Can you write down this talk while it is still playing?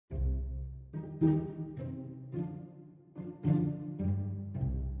Hi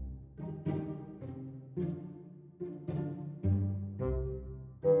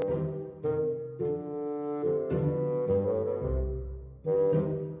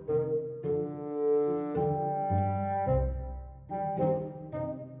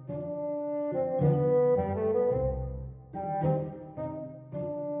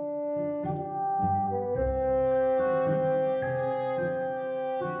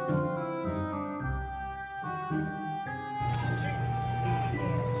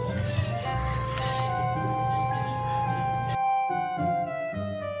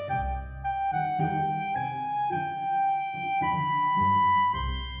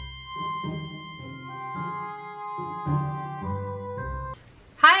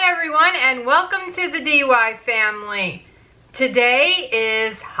everyone, and welcome to the DY family. Today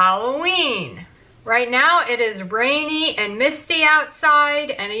is Halloween. Right now it is rainy and misty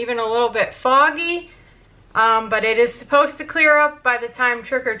outside and even a little bit foggy, but it is supposed to clear up by the time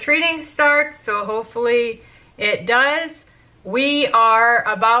trick-or-treating starts, so hopefully it does. We are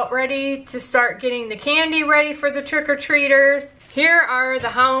about ready to start getting the candy ready for the trick-or-treaters. Here are the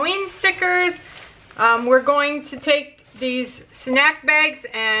Halloween stickers. We're going to take these snack bags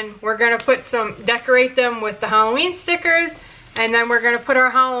and we're gonna decorate them with the Halloween stickers, and then we're gonna put our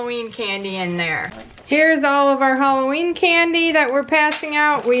Halloween candy in there. Here's all of our Halloween candy that we're passing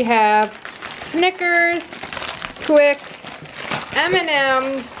out. We have Snickers, Twix,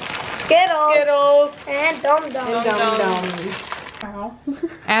 M&Ms, Skittles, and Dum-Dums.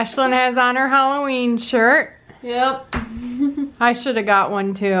 Ashlyn has on her Halloween shirt. Yep. I should have got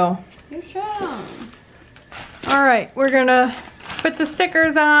one too. You should. Alright, we're gonna put the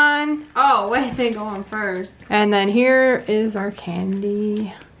stickers on. Oh, wait, they go on first. And then here is our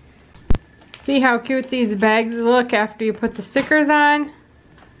candy. See how cute these bags look after you put the stickers on?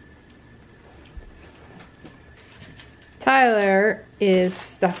 Tyler is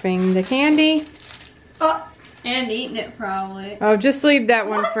stuffing the candy. Oh, and eating it probably. Oh, just leave that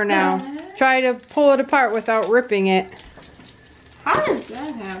one for now. Try to pull it apart without ripping it. How does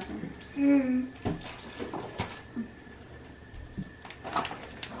that happen?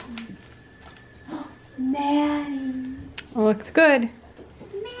 Maddie. Looks good.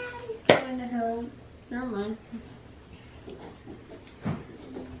 Maddie's going to help. Never mind.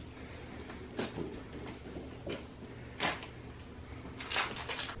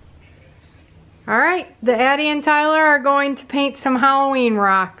 Alright, the Addie and Tyler are going to paint some Halloween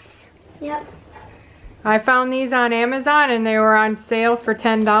rocks. Yep. I found these on Amazon and they were on sale for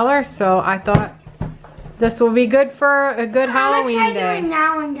 $10, so I thought this will be good for a good Halloween day. I'm gonna try doing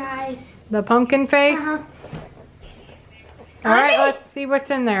that one, guys. The pumpkin face? Alright, let's see what's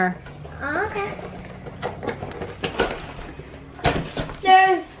in there. Okay.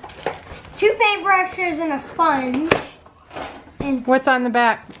 There's 2 paintbrushes and a sponge. And what's on the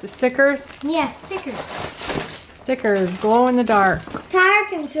back? The stickers? yeah, stickers. Stickers, glow in the dark. Tyler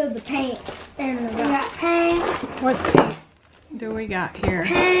can show the paint. And we got paint. What paint do we got here?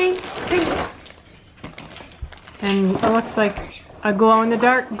 Paint. And it looks like a glow in the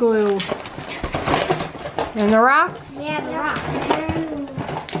dark glue. And the rocks? Yeah, the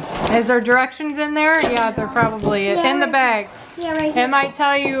rock. Is there directions in there? Yeah, they're probably in the bag. Yeah, right here. It might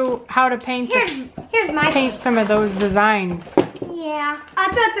tell you how to paint Here's my paint some of those designs. Yeah,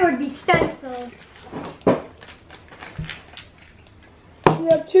 I thought there would be stencils. We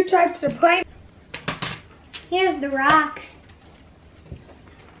have 2 types of paint. Here's the rocks.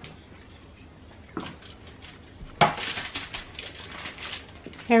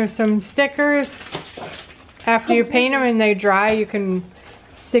 Here's some stickers. After you paint them and they dry, you can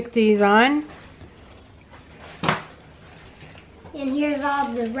stick these on. And here's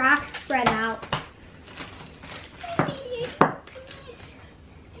all the rocks spread out.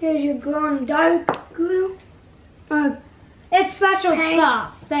 Here's your glow-in-the-dark glue. It's special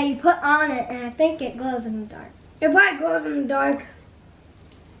stuff that you put on it, and I think it glows in the dark. It probably glows in the dark.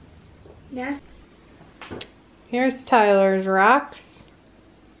 Yeah. Here's Tyler's rocks.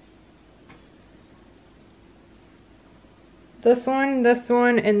 This one,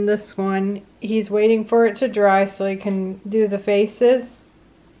 and this one. He's waiting for it to dry so he can do the faces.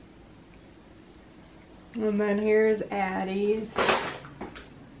 And then here's Addie's.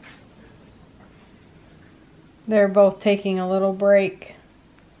 They're both taking a little break.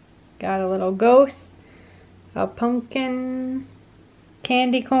 Got a little ghost, a pumpkin,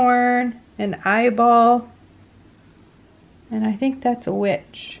 candy corn, an eyeball, and I think that's a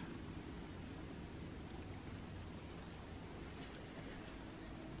witch.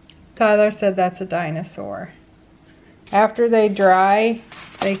 Tyler said that's a dinosaur. After they dry,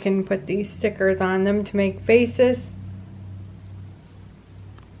 They can put these stickers on them to make faces.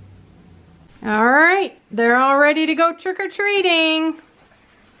 All right, they're all ready to go trick-or-treating.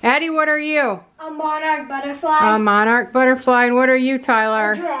 Addie, what are you? A monarch butterfly. A monarch butterfly. And what are you,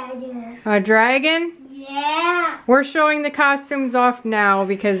 Tyler? A dragon. A dragon? Yeah. We're showing the costumes off now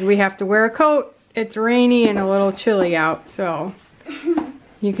because we have to wear a coat. It's rainy and a little chilly out, so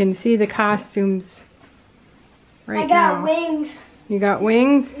you can see the costumes right now. I got wings. You got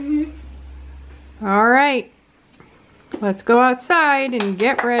wings? Mm-hmm. All right. Let's go outside and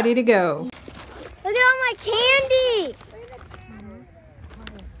get ready to go. Look at all my candy.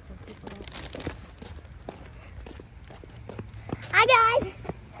 Hi, guys.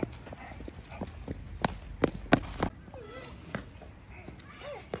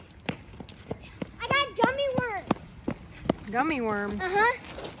 I got gummy worms. Gummy worms. Uh-huh.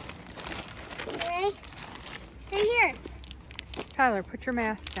 Right here. Tyler, put your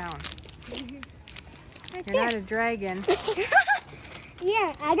mask down. Right You're not a dragon.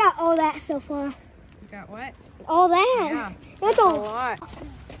 Yeah, I got all that so far. You got what? All that. Yeah, That's a all. lot.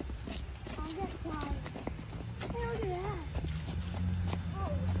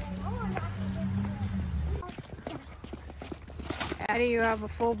 Addie, you have a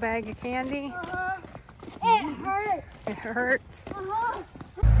full bag of candy? It hurts. It hurts.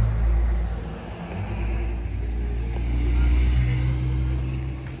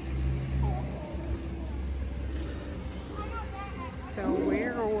 It's a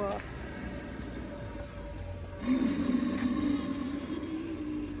werewolf.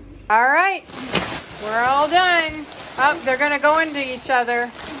 All right, we're all done. Oh, they're gonna go into each other.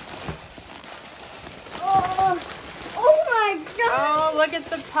 Oh my God. Oh, look at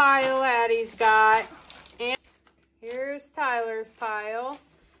the pile Addie's got. And here's Tyler's pile.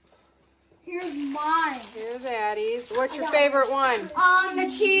 Here's mine. Here's Addie's. What's your favorite one? The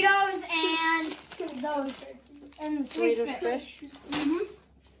Cheetos and those. And the Swedish fish.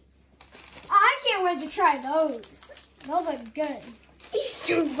 I can't wait to try those. Those are good.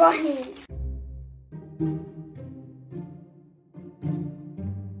 Easter bunnies.